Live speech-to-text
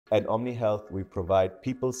At Omni Health, we provide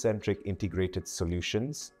people-centric integrated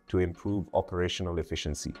solutions to improve operational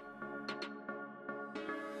efficiency.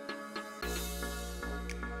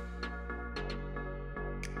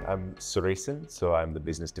 I'm Suresan, so I'm the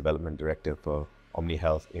Business Development Director for Omni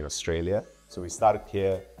Health in Australia. So we started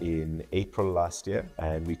here in April last year,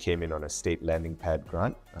 and we came in on a state landing pad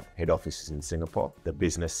grant. Head office is in Singapore. The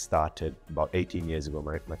business started about 18 years ago.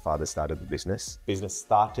 My father started the business. Business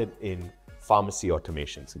started in pharmacy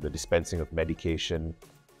automation, so the dispensing of medication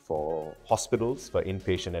for hospitals, for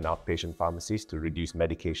inpatient and outpatient pharmacies to reduce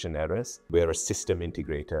medication errors. We're a system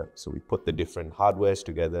integrator, so we put the different hardwares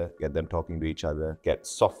together, get them talking to each other, get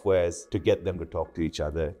softwares to get them to talk to each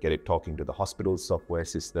other, get it talking to the hospital software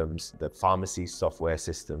systems, the pharmacy software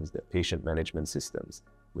systems, the patient management systems.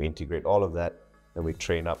 We integrate all of that, and we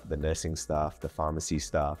train up the nursing staff, the pharmacy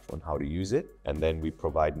staff on how to use it. And then we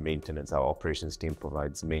provide maintenance. Our operations team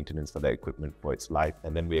provides maintenance for the equipment for its life.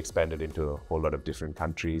 And then we expanded into a whole lot of different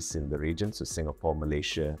countries in the region. So Singapore,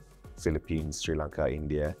 Malaysia, Philippines, Sri Lanka,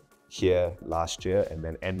 India. Here last year, and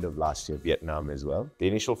then end of last year, Vietnam as well. The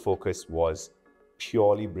initial focus was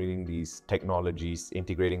purely bringing these technologies,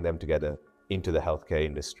 integrating them together into the healthcare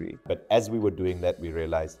industry. But as we were doing that, we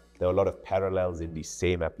realized there are a lot of parallels in these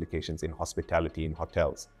same applications in hospitality, in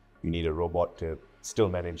hotels. You need a robot to still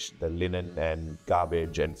manage the linen and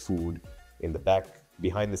garbage and food in the back,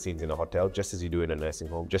 behind the scenes in a hotel, just as you do in a nursing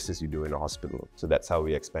home, just as you do in a hospital. So that's how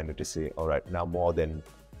we expanded to say, all right, now more than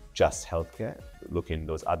just healthcare, look in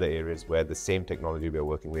those other areas where the same technology we're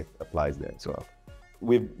working with applies there as well.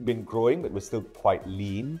 We've been growing, but we're still quite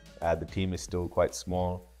lean. The team is still quite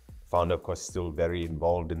small. Founder, of course, still very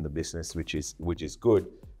involved in the business, which is good.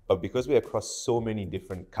 But because we're across so many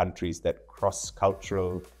different countries, that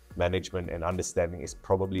cross-cultural management and understanding is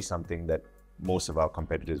probably something that most of our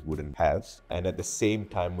competitors wouldn't have. And at the same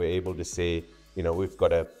time, we're able to say, you know, we've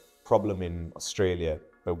got a problem in Australia,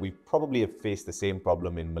 but we probably have faced the same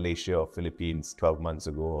problem in Malaysia or Philippines 12 months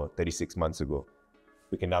ago or 36 months ago.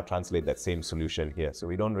 We can now translate that same solution here. So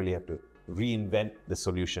we don't really have to reinvent the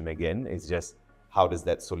solution again. It's just, how does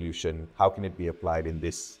that solution, how can it be applied in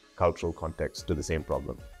this cultural context to the same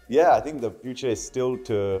problem? Yeah, I think the future is still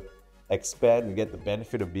to expand and get the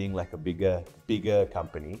benefit of being like a bigger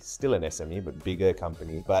company, still an SME, but bigger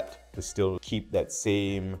company, but to still keep that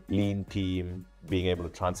same lean team, being able to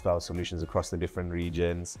transfer our solutions across the different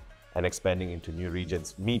regions and expanding into new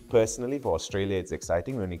regions. Me personally, for Australia, it's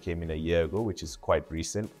exciting. We only came in a year ago, which is quite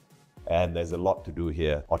recent. And there's a lot to do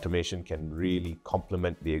here. Automation can really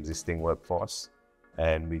complement the existing workforce.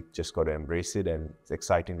 And we just got to embrace it, and it's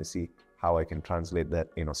exciting to see how I can translate that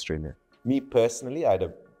in Australia. Me personally, I had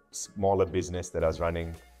a smaller business that I was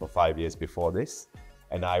running for 5 years before this,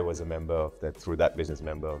 and I was a member of through that business,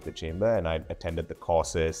 member of the chamber, and I attended the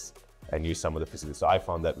courses and used some of the facilities. So I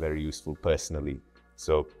found that very useful personally.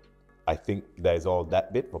 So I think there's all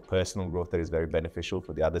that bit for personal growth that is very beneficial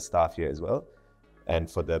for the other staff here as well. And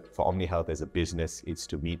for Omni Health as a business, it's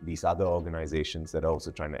to meet these other organizations that are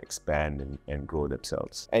also trying to expand and grow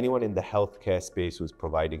themselves. Anyone in the healthcare space who's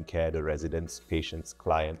providing care to residents, patients,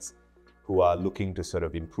 clients, who are looking to sort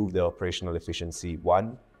of improve their operational efficiency,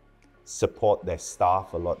 one, support their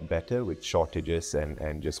staff a lot better with shortages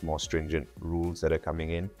and just more stringent rules that are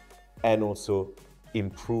coming in, and also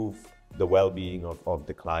improve the well-being of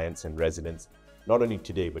the clients and residents, not only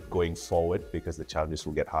today, but going forward, because the challenges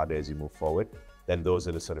will get harder as you move forward. Then those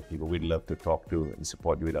are the sort of people we'd love to talk to and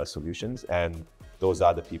support you with our solutions. And those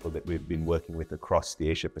are the people that we've been working with across the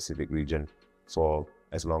Asia Pacific region for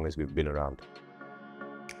as long as we've been around.